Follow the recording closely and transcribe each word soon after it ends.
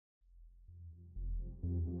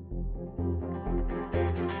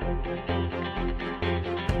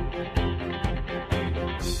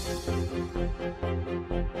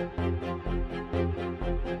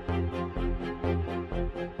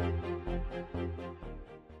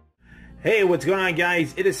Hey, what's going on,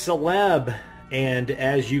 guys? It is Celeb, and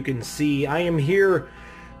as you can see, I am here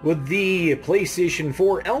with the PlayStation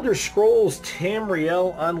 4 Elder Scrolls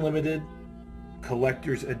Tamriel Unlimited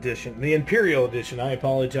Collector's Edition. The Imperial Edition, I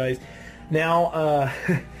apologize. Now,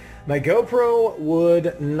 my GoPro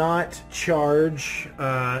would not charge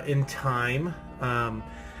in time.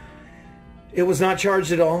 It was not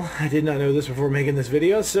charged at all. I did not know this before making this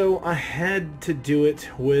video, so I had to do it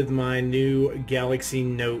with my new Galaxy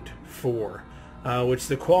Note 4, which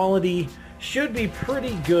the quality should be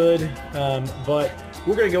pretty good, but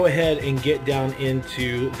we're going to go ahead and get down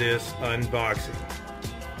into this unboxing.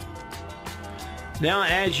 Now,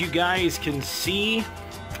 as you guys can see,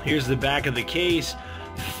 here's the back of the case.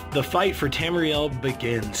 The fight for Tamriel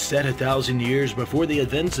begins, set 1,000 years before the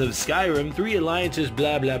events of Skyrim, 3 alliances,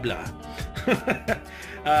 blah blah blah.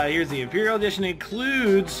 Here's the Imperial Edition.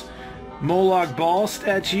 Includes Moloch Ball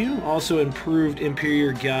statue, also improved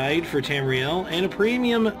Imperial guide for Tamriel, and a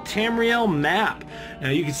premium Tamriel map. Now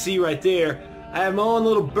you can see right there, I have my own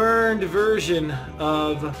little burned version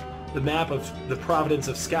of the map of the Province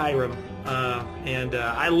of Skyrim.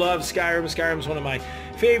 I love Skyrim. Skyrim's one of my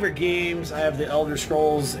favorite games. I have the Elder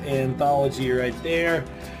Scrolls anthology right there.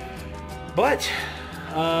 But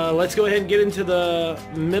let's go ahead and get into the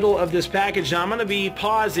middle of this package. Now I'm going to be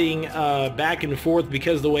pausing back and forth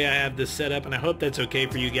because of the way I have this set up, and I hope that's okay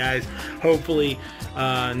for you guys. Hopefully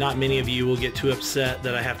not many of you will get too upset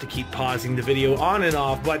that I have to keep pausing the video on and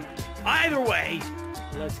off, but either way,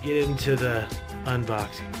 let's get into the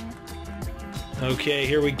unboxing. Okay,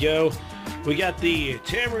 here we go. We got the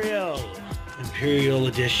Tamriel Imperial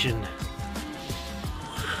Edition.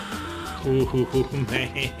 Ooh,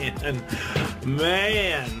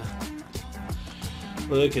 man.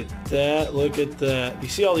 Look at that, look at that. You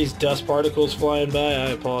see all these dust particles flying by? I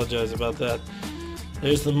apologize about that.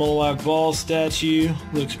 There's the Moloch Ball statue.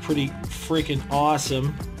 Looks pretty freaking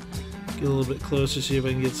awesome. Get a little bit closer, see if I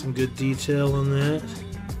can get some good detail on that.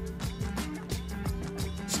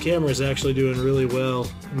 This camera's actually doing really well.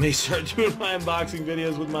 I may start doing my unboxing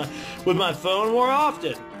videos with my phone more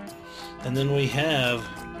often. And then we have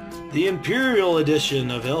the Imperial Edition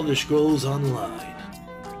of Elder Scrolls Online.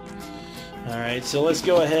 Alright, so let's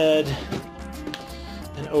go ahead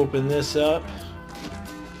and open this up.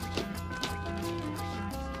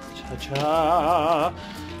 Cha-cha!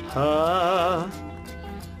 Ha!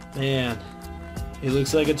 Man, it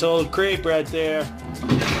looks like a total creep right there.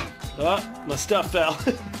 Oh, my stuff fell.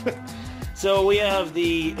 So we have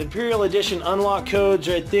the Imperial Edition unlock codes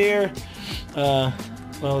right there.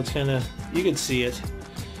 Well, it's kind of, you can see it.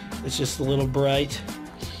 It's just a little bright.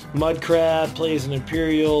 Mudcrab plays an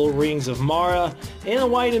Imperial Rings of Mara and a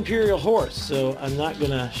white Imperial horse. So I'm not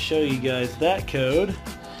going to show you guys that code.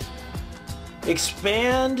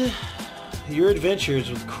 Expand your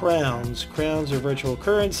adventures with crowns. Crowns are virtual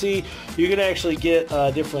currency. You can actually get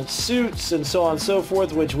different suits and so on and so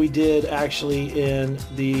forth, which we did actually in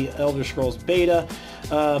the Elder Scrolls beta.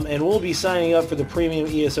 And we'll be signing up for the premium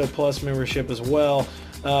ESO Plus membership as well,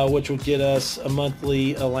 which will get us a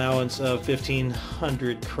monthly allowance of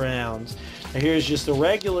 1,500 crowns. Now here's just a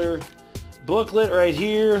regular booklet right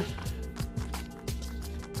here.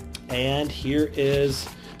 And here is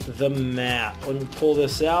the map. Let me pull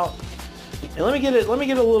this out. And let me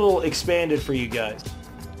get a little expanded for you guys.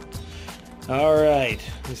 Alright,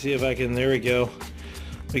 let's see if I can, there we go.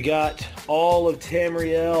 We got all of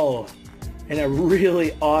Tamriel and a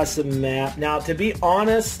really awesome map. Now, to be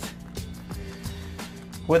honest,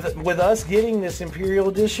 with us getting this Imperial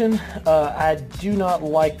Edition, I do not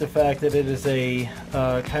like the fact that it is a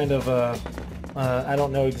kind of a, I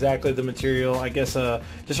don't know exactly the material, I guess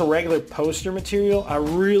just a regular poster material. I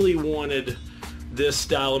really wanted this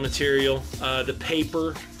style of material, the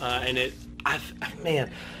paper, and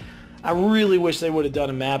man, I really wish they would have done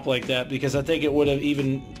a map like that, because I think it would have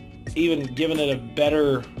even given it a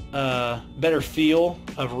better feel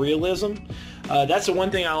of realism. That's the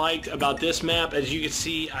one thing I liked about this map. As you can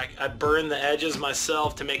see, I burned the edges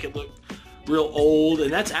myself to make it look real old,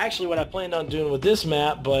 and that's actually what I planned on doing with this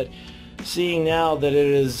map, but seeing now that it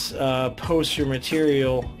is poster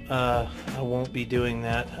material, I won't be doing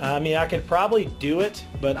that. I mean, I could probably do it,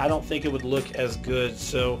 but I don't think it would look as good.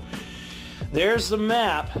 So there's the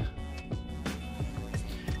map.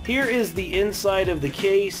 Here is the inside of the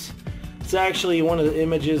case. It's actually one of the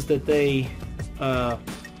images that they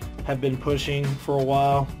have been pushing for a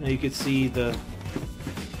while. Now you can see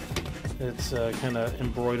it's kind of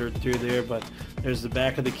embroidered through there, but there's the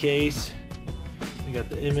back of the case. We got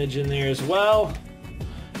the image in there as well.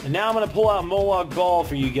 And now I'm going to pull out Moloch Ball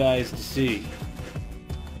for you guys to see.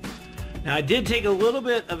 Now I did take a little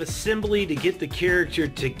bit of assembly to get the character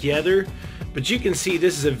together, but you can see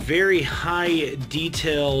this is a very high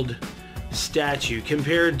detailed statue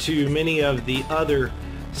compared to many of the other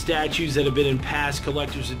statues that have been in past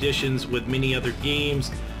collector's editions with many other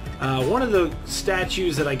games. One of the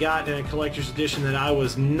statues that I got in a collector's edition that I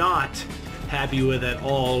was not happy with at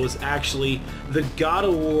all was actually the God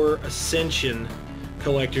of War Ascension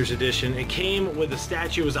collector's edition. It came with a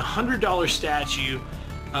statue. It was a $100 statue,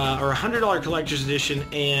 or a $100 collector's edition,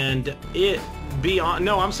 and it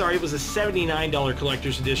was a $79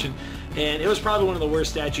 collector's edition, and it was probably one of the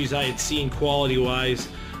worst statues I had seen quality wise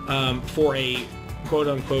for a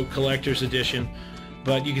quote-unquote collector's edition.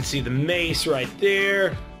 But you can see the mace right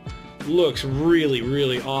there. Looks really,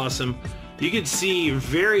 really awesome. You can see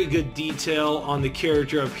very good detail on the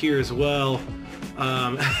character up here as well.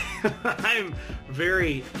 I'm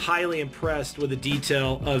very highly impressed with the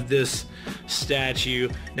detail of this statue.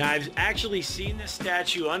 Now, I've actually seen this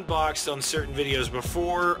statue unboxed on certain videos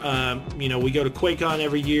before. You know, we go to QuakeCon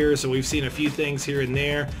every year, so we've seen a few things here and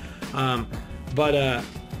there.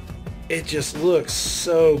 It just looks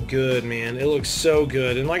so good, man. It looks so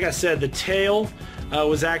good. And like I said, the tail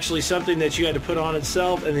was actually something that you had to put on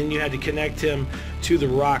itself, and then you had to connect him to the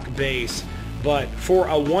rock base. But for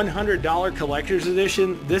a $100 collector's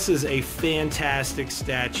edition, this is a fantastic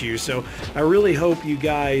statue. So I really hope you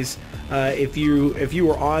guys, if you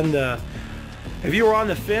were on the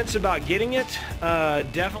fence about getting it,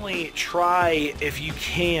 definitely try if you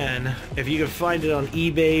can find it on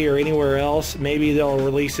eBay or anywhere else. Maybe they'll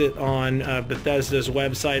release it on Bethesda's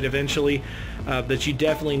website eventually. But you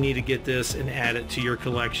definitely need to get this and add it to your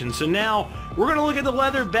collection. So now we're going to look at the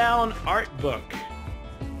leather-bound art book.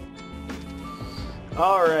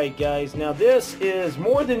 Alright guys, now this is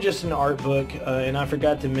more than just an art book, and I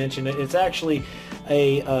forgot to mention it. It's actually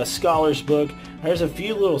a scholar's book. There's a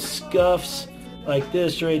few little scuffs like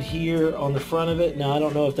this right here on the front of it. Now I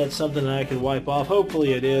don't know if that's something that I could wipe off.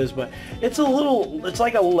 Hopefully it is, but it's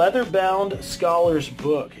like a leather-bound scholar's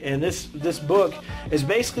book. And this book is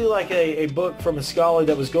basically like a book from a scholar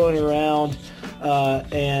that was going around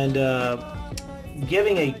and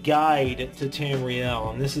giving a guide to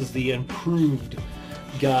Tamriel. And this is the improved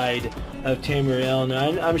guide of Tamriel.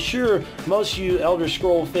 Now, I'm sure most of you Elder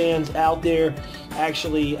Scrolls fans out there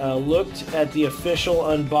actually looked at the official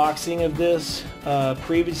unboxing of this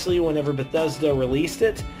previously whenever Bethesda released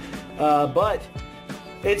it, but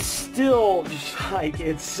it's still like,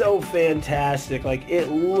 it's so fantastic. Like, it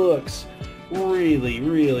looks really,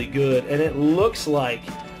 really good, and it looks like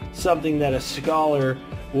something that a scholar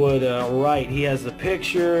would write. He has the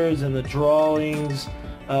pictures and the drawings,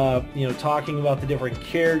 you know, talking about the different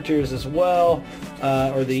characters as well,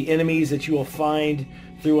 or the enemies that you will find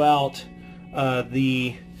throughout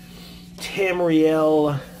the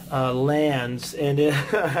Tamriel lands. And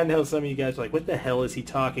I know some of you guys are like, what the hell is he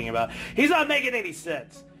talking about? He's not making any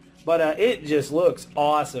sense. But it just looks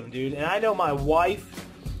awesome, dude. And I know my wife,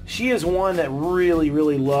 she is one that really,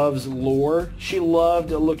 really loves lore. She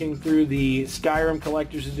loved looking through the Skyrim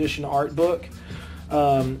Collector's Edition art book.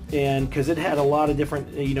 And because it had a lot of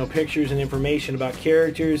different, you know, pictures and information about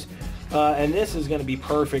characters, and this is going to be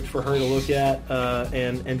perfect for her to look at,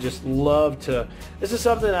 and just love to. This is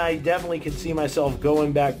something I definitely can see myself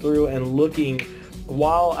going back through and looking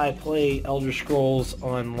while I play Elder Scrolls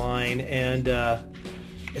Online, and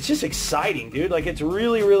it's just exciting, dude. Like, it's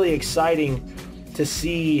really, really exciting to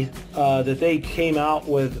see that they came out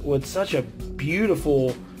with such a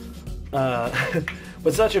beautiful.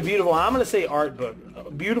 With such a beautiful, I'm going to say art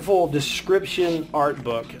book, beautiful description art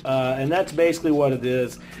book, and that's basically what it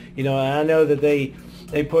is. You know, I know that they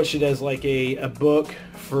push it as like a book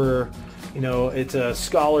for, you know, it's a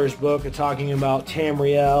scholar's book talking about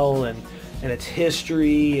Tamriel and its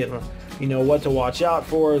history and, you know, what to watch out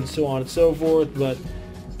for and so on and so forth, but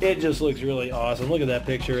it just looks really awesome. Look at that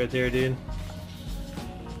picture right there, dude.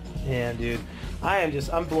 And dude,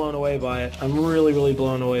 I'm blown away by it. I'm really, really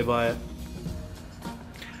blown away by it.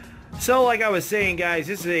 So like I was saying, guys,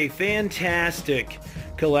 this is a fantastic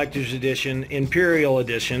collector's edition, Imperial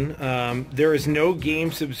edition. There is no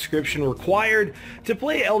game subscription required to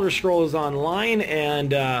play Elder Scrolls Online,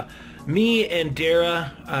 and me and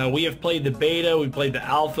Dara, we have played the beta, we played the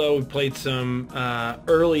alpha, we played some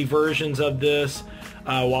early versions of this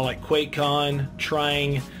while at QuakeCon,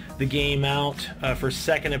 trying the game out for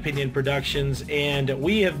Second Opinion Productions, and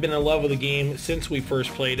we have been in love with the game since we first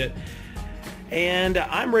played it. And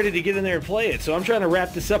I'm ready to get in there and play it. So I'm trying to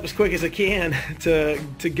wrap this up as quick as I can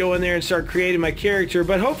to go in there and start creating my character.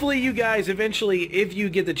 But hopefully you guys eventually, if you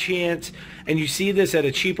get the chance and you see this at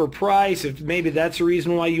a cheaper price, if maybe that's the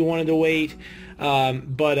reason why you wanted to wait,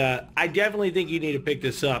 But I definitely think you need to pick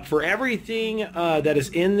this up. For everything that is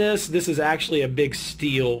in this is actually a big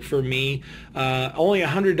steal for me. Only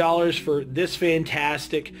 $100 for this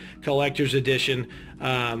fantastic collector's edition.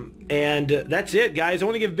 And that's it, guys. I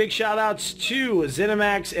want to give big shout outs to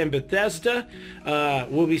ZeniMax and Bethesda.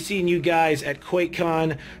 We'll be seeing you guys at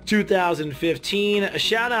QuakeCon 2015.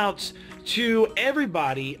 Shout outs to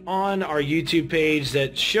everybody on our YouTube page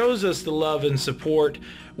that shows us the love and support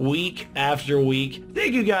week after week.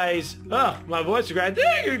 Thank you guys. Oh, my voice is crying.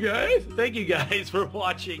 Thank you guys. Thank you guys for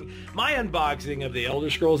watching my unboxing of the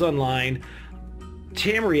Elder Scrolls Online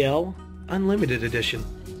Tamriel Unlimited Edition.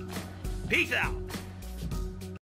 Peace out.